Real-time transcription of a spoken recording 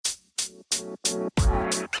Hello,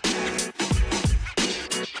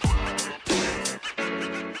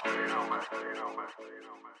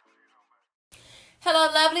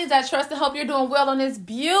 lovelies. I trust and hope you're doing well on this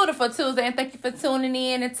beautiful Tuesday, and thank you for tuning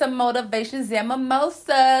in into Motivations and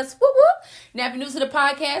Mimosas. Woo woo! Now, if you're new to the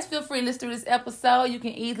podcast, feel free to listen to this episode. You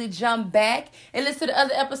can easily jump back and listen to the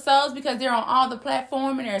other episodes because they're on all the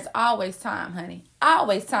platforms, and there's always time, honey.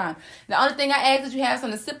 Always time. The only thing I ask is you have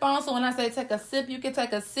something to sip on, so when I say take a sip, you can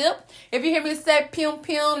take a sip. If you hear me say pum,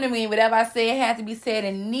 I mean whatever I say had to be said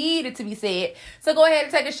and needed to be said. So go ahead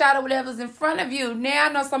and take a shot of whatever's in front of you. Now,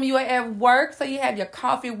 I know some of you are at work, so you have your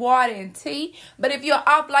coffee, water, and tea. But if you're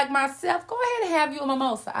off like myself, go ahead and have you a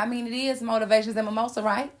mimosa. I mean, it is Motivations and Mimosa,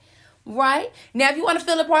 right? Right? Now, if you want to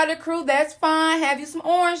feel a part of the crew, that's fine. Have you some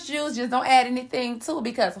orange juice. Just don't add anything to it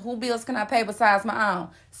because who bills can I pay besides my own?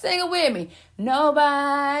 Sing it with me.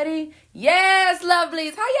 Nobody. Yes,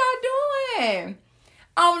 lovelies. How y'all doing?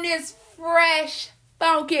 On this fresh,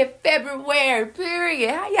 funky February period.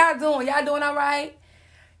 How y'all doing? Y'all doing all right?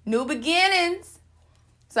 New beginnings.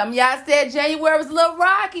 Some of y'all said January was a little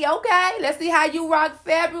rocky. Okay, let's see how you rock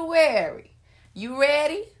February. You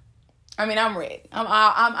ready? I mean, I'm ready. I'm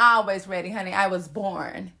always ready, honey. I was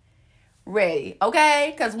born ready,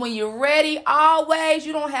 okay? Because when you're ready, always,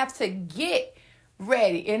 you don't have to get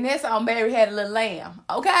ready. And this on Mary Had a Little Lamb,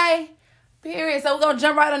 okay? Period. So we're going to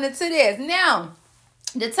jump right on into this. Now,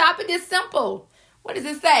 the topic is simple. What does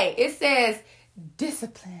it say? It says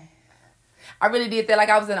discipline. I really did that like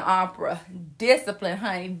I was in an opera. Discipline,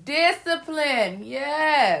 honey. Discipline.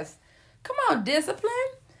 Yes. Come on, discipline.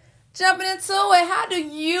 Jumping into it, how do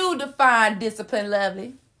you define discipline,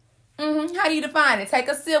 lovely? How do you define it? Take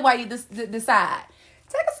a sip while you decide.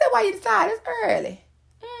 Take a sip while you decide. It's early.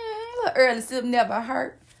 A little early sip never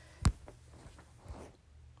hurt.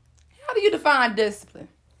 How do you define discipline?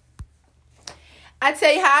 I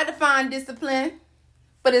tell you how I define discipline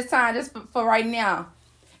for this time, just for right now.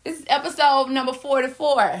 This is episode number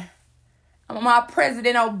 44. I'm on my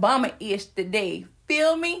President Obama-ish today.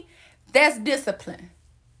 Feel me? That's discipline.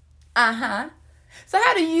 So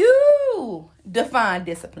how do you define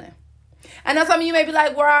discipline? I know some of you may be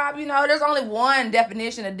like, Rob, there's only one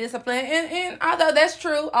definition of discipline. And although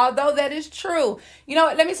that is true,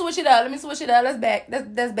 let me switch it up. Let's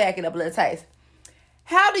back it up a little taste.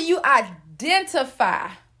 How do you identify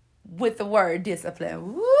with the word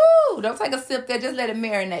discipline? Woo! Don't take a sip there. Just let it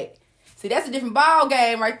marinate. See, that's a different ball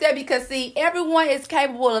game right there because, see, everyone is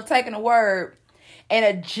capable of taking a word and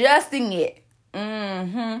adjusting it.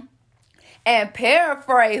 And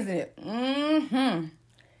paraphrasing it.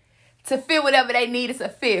 To fit whatever they need it to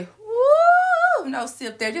fit. Woo! No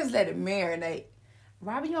sip there. Just let it marinate.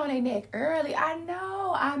 Robbie, you on their neck early. I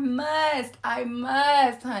know. I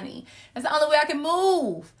must, honey. That's the only way I can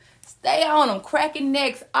move. Stay on them. Cracking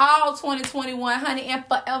necks all 2021, honey, and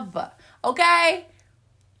forever. Okay?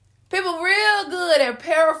 People real good at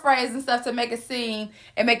paraphrasing stuff to make it seem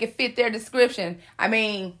and make it fit their description. I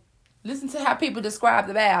mean, listen to how people describe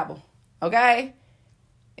the Bible. Okay?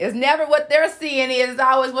 It's never what they're seeing is. It's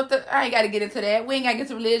always I ain't got to get into that. We ain't got to get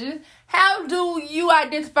to religion. How do you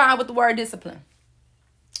identify with the word discipline?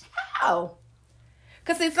 How?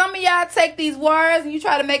 Because, see, some of y'all take these words and you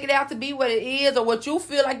try to make it out to be what it is or what you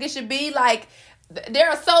feel like it should be. Like,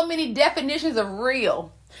 there are so many definitions of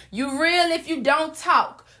real. You real if you don't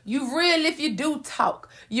talk. You real if you do talk.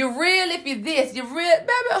 You real if you this. You real.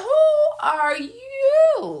 Baby, who are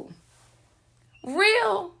you?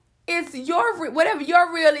 Real. It's your, whatever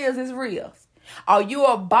your real is real. Are you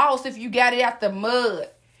a boss if you got it out the mud?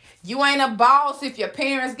 You ain't a boss if your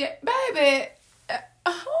parents get, baby,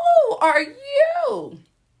 who are you?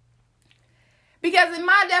 Because in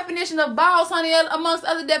my definition of boss, honey, amongst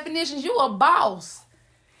other definitions, you a boss.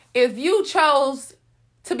 If you chose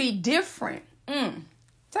to be different,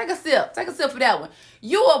 take a sip for that one.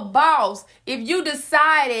 You a boss if you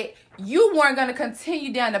decided you weren't going to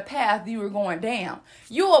continue down the path you were going down.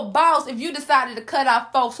 You a boss if you decided to cut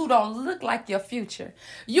off folks who don't look like your future.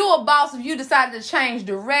 You a boss if you decided to change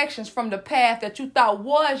directions from the path that you thought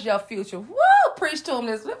was your future. Woo! Preach to them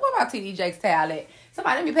this. What about TD Jake's talent?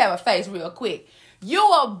 Somebody let me pat my face real quick. You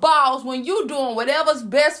a boss when you doing whatever's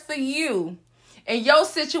best for you and your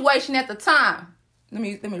situation at the time. Let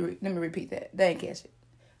me repeat that. They ain't catch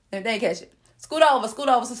it. Scoot over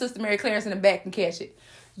so Sister Mary Clarence in the back can catch it.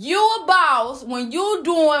 You a boss when you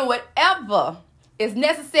doing whatever is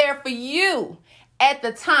necessary for you at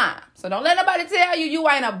the time. So don't let nobody tell you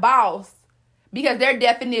ain't a boss because their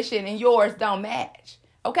definition and yours don't match.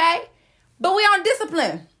 Okay? But we on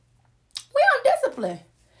discipline.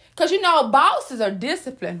 Because bosses are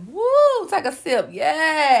disciplined. Woo! Take a sip.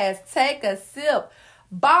 Yes, take a sip.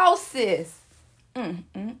 Bosses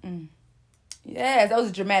Yes, those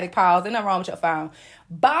are dramatic pause. There's nothing wrong with your phone.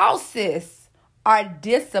 Bosses are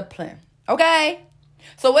disciplined. Okay?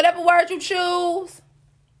 So whatever word you choose,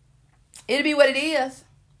 it'll be what it is.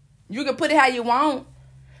 You can put it how you want,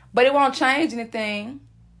 but it won't change anything.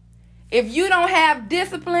 If you don't have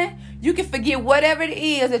discipline, you can forget whatever it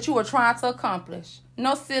is that you were trying to accomplish.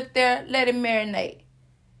 No, sit there, let it marinate.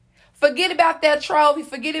 Forget about that trophy.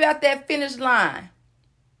 Forget about that finish line.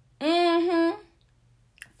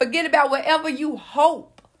 Forget about whatever you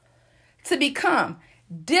hope to become.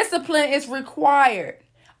 Discipline is required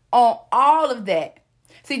on all of that.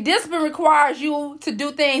 See, discipline requires you to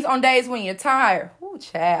do things on days when you're tired. Ooh,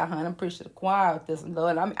 child, honey, I'm preaching to the choir with this,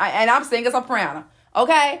 Lord. I'm singing soprano,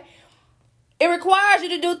 okay? It requires you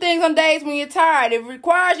to do things on days when you're tired. It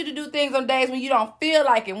requires you to do things on days when you don't feel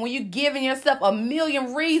like it, when you're giving yourself a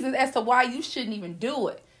million reasons as to why you shouldn't even do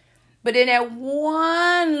it. But then that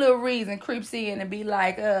one little reason creeps in and be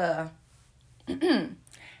like, get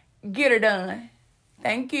her done.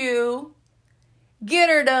 Thank you. Get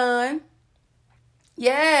her done.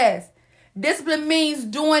 Yes. Discipline means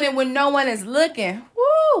doing it when no one is looking.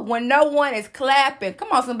 Woo! When no one is clapping.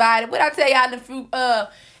 Come on, somebody. What I tell y'all in a few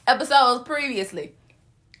episodes previously?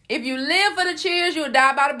 If you live for the cheers, you'll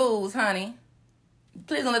die by the booze, honey.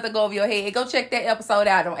 Please don't let that go over your head. Go check that episode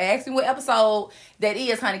out. Don't ask me what episode that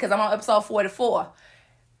is, honey, because I'm on episode 44.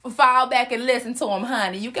 Fall back and listen to them,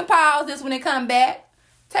 honey. You can pause this when they come back.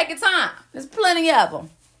 Take your time. There's plenty of them.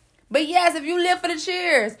 But yes, if you live for the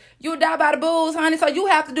cheers, you'll die by the booze, honey. So you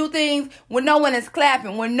have to do things when no one is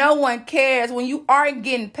clapping, when no one cares, when you aren't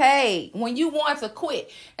getting paid, when you want to quit.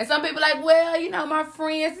 And some people are like, well, you know, my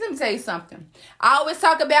friends, let me tell you something. I always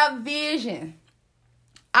talk about vision.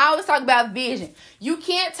 You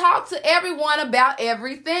can't talk to everyone about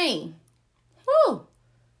everything. Whew.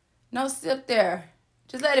 No, sit there.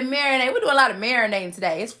 Just let it marinate. We're doing a lot of marinating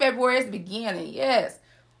today. It's February. It's the beginning. Yes.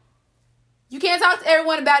 You can't talk to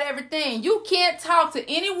everyone about everything. You can't talk to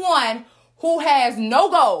anyone who has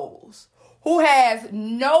no goals, who has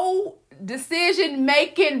no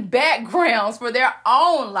decision-making backgrounds for their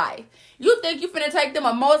own life. You think you finna take them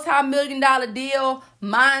a multi-million-dollar deal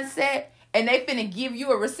mindset and they finna give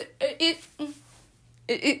you a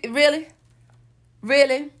really?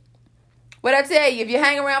 Really? What I tell you, if you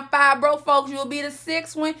hang around 5 broke folks, you'll be the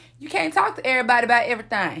 6th one. You can't talk to everybody about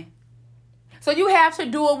everything. So you have to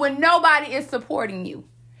do it when nobody is supporting you,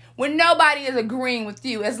 when nobody is agreeing with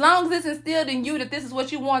you. As long as it's instilled in you that this is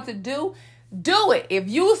what you want to do, do it. If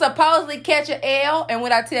you supposedly catch an L, and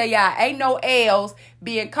what I tell y'all, ain't no L's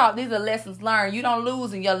being caught. These are lessons learned. You don't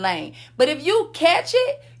lose in your lane. But if you catch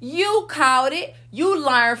it, you caught it, you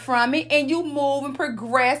learn from it, and you move and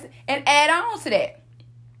progress and add on to that.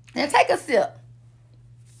 Now take a sip.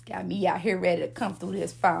 Got me out here ready to come through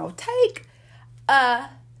this phone. Take a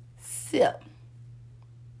sip.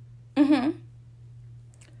 Because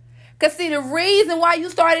see, the reason why you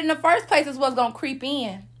started in the first place is what's going to creep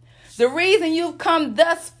in. The reason you've come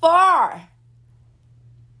thus far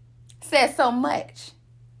says so much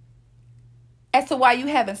as to why you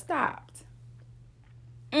haven't stopped.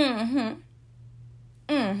 Sound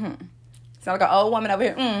like an old woman over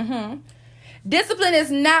here. Discipline is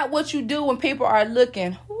not what you do when people are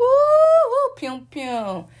looking. Woo, woo, pum,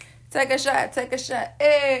 pum. Take a shot, take a shot.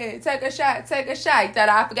 Hey, take a shot, take a shot. You thought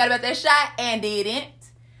I forgot about that shot and didn't.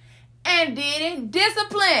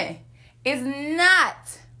 Discipline is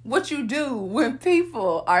not what you do when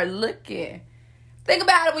people are looking. Think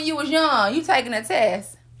about it when you was young. You taking a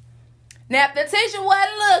test. Now, if the teacher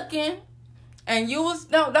wasn't looking and you was,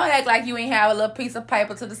 don't act like you ain't have a little piece of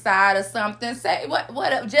paper to the side or something. Say,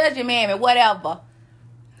 what up, judge your mammy, whatever.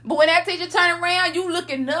 But when that teacher turn around, you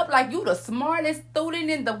looking up like you the smartest student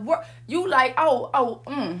in the world. You like, I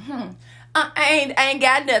ain't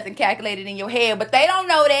got nothing calculated in your head. But they don't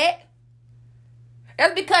know that.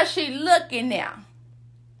 That's because she looking now.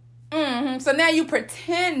 So now you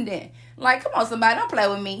pretending. Like, come on, somebody, don't play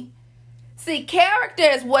with me. See, character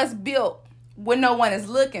is what's built when no one is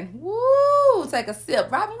looking. Woo, take a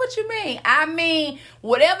sip. Robin, what you mean? I mean,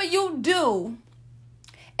 whatever you do,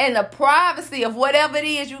 and the privacy of whatever it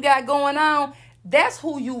is you got going on, that's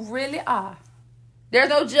who you really are. There's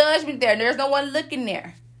no judgment there. There's no one looking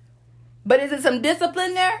there. But is it some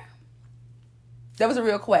discipline there? That was a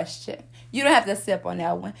real question. You don't have to sip on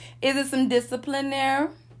that one. Is it some discipline there?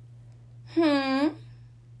 I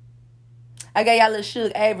got y'all a little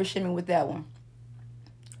Suge Avery shimmy with that one.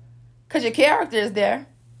 Because your character is there.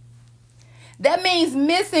 That means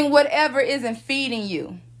missing whatever isn't feeding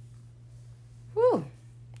you. Whew.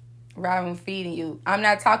 Robin, feeding you. I'm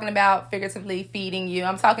not talking about figuratively feeding you.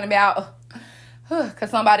 I'm talking about, Because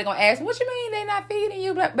somebody going to ask, what you mean they not feeding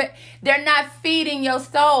you? But they're not feeding your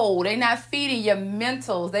soul. They're not feeding your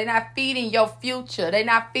mentals. They're not feeding your future. They're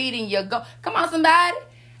not feeding your go. Come on, somebody.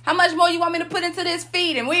 How much more you want me to put into this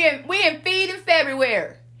feeding? We in feeding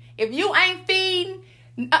February. If you ain't feeding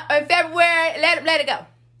in February, let it go.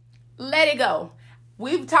 Let it go.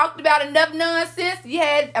 We've talked about enough nonsense. You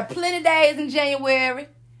had plenty of days in January.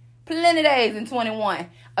 Plenty of days in 21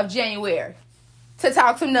 of January to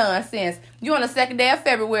talk some nonsense. You on the second day of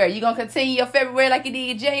February. You going to continue your February like you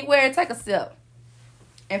did January? Take a sip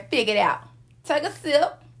and figure it out. Take a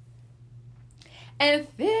sip and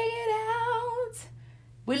figure it out.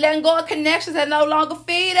 We letting go of connections that no longer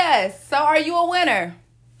feed us. So are you a winner?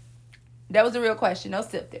 That was a real question. No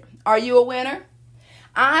sip there. Are you a winner?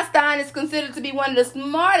 Einstein is considered to be one of the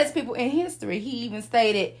smartest people in history. He even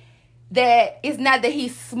stated that it's not that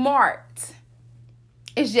he's smart.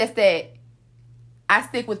 It's just that I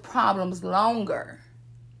stick with problems longer.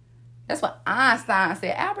 That's what Einstein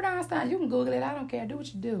said. Albert Einstein, you can Google it. I don't care. Do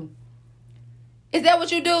what you do. Is that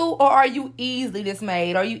what you do? Or are you easily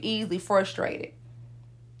dismayed? Are you easily frustrated?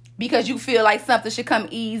 Because you feel like something should come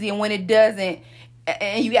easy, and when it doesn't,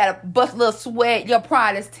 and you got to bust a little sweat, your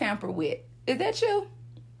pride is tampered with. Is that you?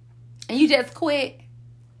 And you just quit?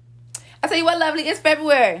 I tell you what, lovely, it's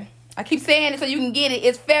February. I keep saying it so you can get it.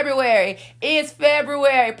 It's February. It's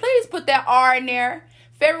February. Please put that R in there.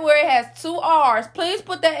 February has 2 R's. Please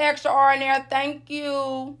put that extra R in there. Thank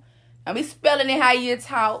you. I'll be spelling it how you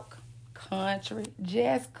talk. Country.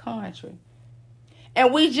 Just country.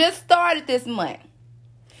 And we just started this month.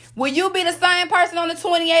 Will you be the same person on the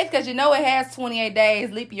 28th? Because you know it has 28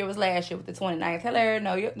 days. Leap year was last year with the 29th. Hello,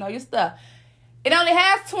 know your stuff. It only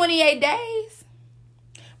has 28 days.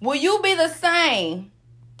 Will you be the same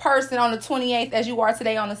person on the 28th as you are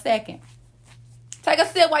today on the 2nd? Take a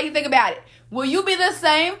sip while you think about it. Will you be the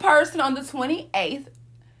same person on the 28th?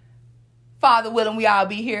 Father willing, we all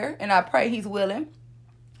be here, and I pray he's willing.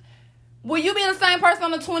 Will you be the same person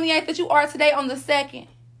on the 28th that you are today on the 2nd?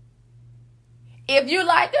 If you're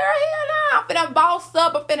like, girl, hell no, I'm finna boss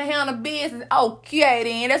up, I'm finna handle business, okay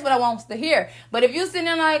then, that's what I want to hear. But if you're sitting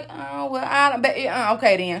there like, oh, well, I don't,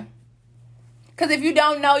 okay then. Because if you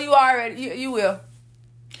don't know, you already, you will.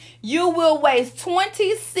 You will waste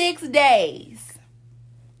 26 days.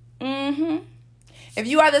 If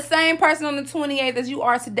you are the same person on the 28th as you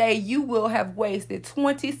are today, you will have wasted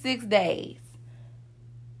 26 days.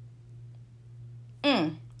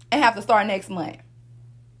 And have to start next month.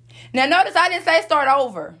 Now, notice I didn't say start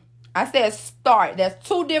over. I said start. That's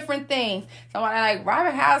 2 different things. Somebody like,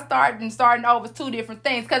 Robert, how starting and starting over is 2 different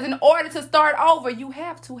things. Because in order to start over, you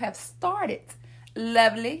have to have started.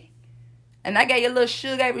 Lovely. And I gave you a little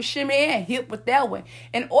sugar, shimmy, and hip with that one.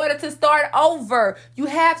 In order to start over, you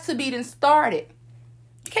have to be then started.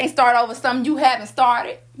 You can't start over something you haven't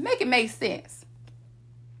started. Make it make sense.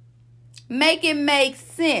 Make it make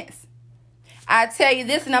sense. I tell you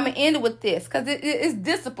this, and I'm going to end it with this, because it's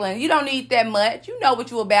discipline. You don't need that much. You know what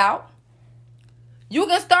you're about. You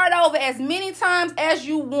can start over as many times as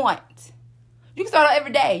you want. You can start over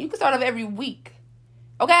every day. You can start over every week.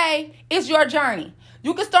 Okay? It's your journey.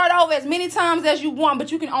 You can start over as many times as you want,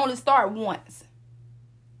 but you can only start once.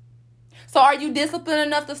 So are you disciplined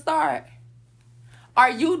enough to start? Are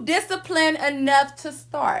you disciplined enough to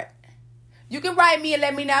start? You can write me and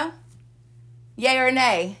let me know. Yay or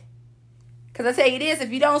nay. Because I tell you this,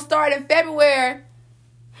 if you don't start in February,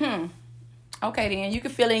 okay then, you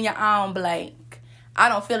can fill in your own blank. I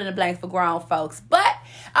don't fill in the blanks for grown folks. But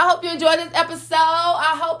I hope you enjoyed this episode.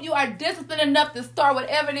 I hope you are disciplined enough to start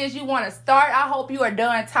whatever it is you want to start. I hope you are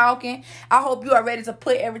done talking. I hope you are ready to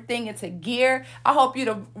put everything into gear. I hope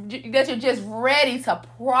that you're just ready to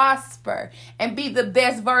prosper and be the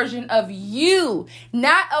best version of you.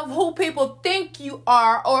 Not of who people think you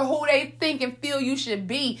are or who they think and feel you should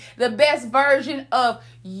be. The best version of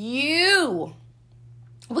you.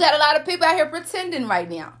 We got a lot of people out here pretending right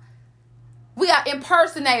now. We got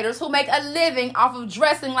impersonators who make a living off of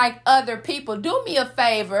dressing like other people. Do me a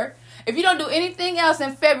favor. If you don't do anything else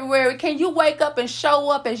in February, can you wake up and show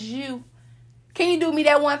up as you? Can you do me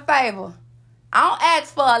that one favor? I don't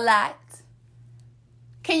ask for a lot.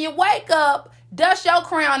 Can you wake up, dust your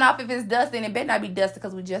crown off if it's dusty, and it better not be dusty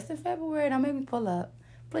because we're just in February. Don't make me pull up.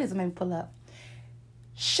 Please don't make me pull up.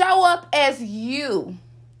 Show up as you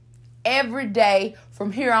every day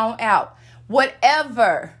from here on out.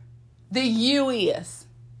 Whatever the you is.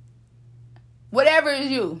 Whatever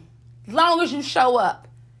is you. As long as you show up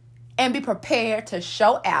and be prepared to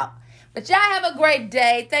show out. But y'all have a great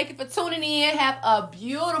day. Thank you for tuning in. Have a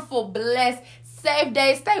beautiful, blessed, safe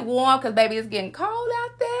day. Stay warm because, baby, it's getting cold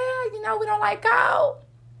out there. You know we don't like cold.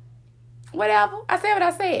 Whatever. I said what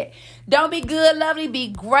I said. Don't be good, lovely. Be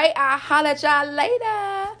great. I'll holler at y'all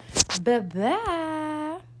later. Bye-bye.